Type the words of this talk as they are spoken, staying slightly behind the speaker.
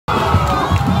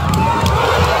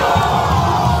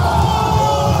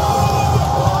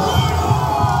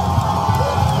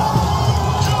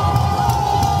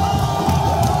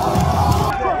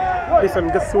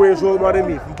pensando que se o jogo não era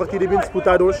mim, uma partida bem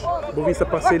disputada hoje, vou vir a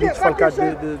passar ali desfalcado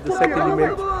de 7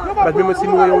 elementos, mas mesmo assim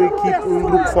não é uma equipe, um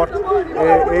grupo forte.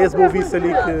 É esse Boavista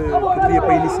ali que queria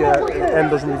para iniciar ano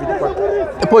 2024.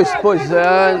 Pois,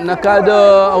 na cada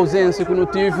ausência que eu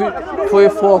tive, foi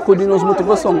foco de nossa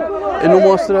motivação. Ele não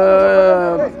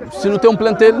mostra, se não tem um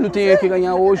plantel, não tem que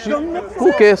ganhar hoje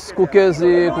com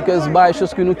as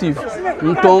baixas que não tive.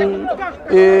 Então,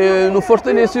 não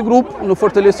fortalece o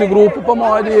grupo para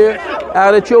modo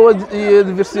era tinha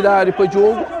adversidade para o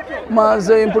jogo, mas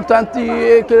é importante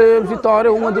que a Vitória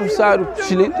é um adversário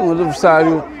excelente, um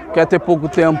adversário que até pouco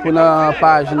tempo na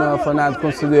página Fanado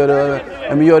considera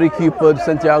a melhor equipa de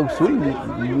Santiago do Sul,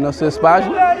 na sua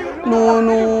página.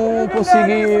 Não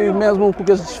consegui mesmo com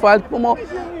esse desfalque, como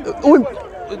o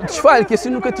desfalque que assim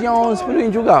nunca tinha 11 para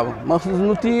bem jogava, mas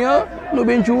não tinha, não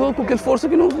bem joga com aquela força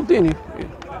que não tem.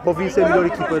 Boavista é a melhor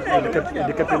equipa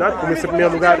do campeonato, começa em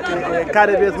primeiro lugar, é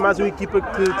cada vez mais uma equipa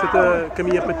que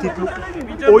caminha para título,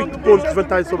 8 pontos de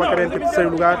vantagem sobre a Académica,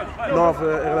 terceiro lugar, 9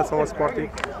 em relação ao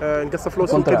Sporting. Nunca se falou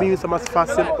se o caminho é mais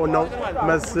fácil ou não,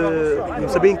 mas não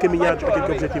se bem encaminhados para aquele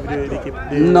que é o objetivo da equipe.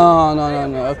 Não,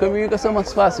 o caminho é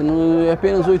mais fácil, é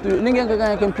apenas 8, ninguém quer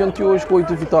ganhar campeão de hoje com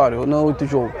 8 vitórias, não 8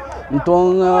 jogos,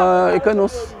 então é que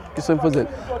nós que estamos fazendo.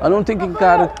 Eu não tenho que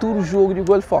encarar todo o jogo de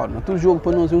igual forma, todo jogo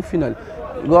para nós é um final.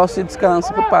 Gosto de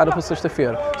descanso, prepara para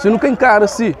sexta-feira. Se nunca encara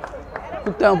assim,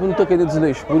 o tempo não está querendo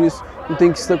desleixo. Por isso, não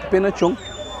tem que estar com pena tchon,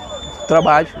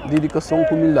 trabalho, dedicação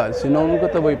com humildade. Senão, nunca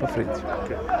está bem para frente.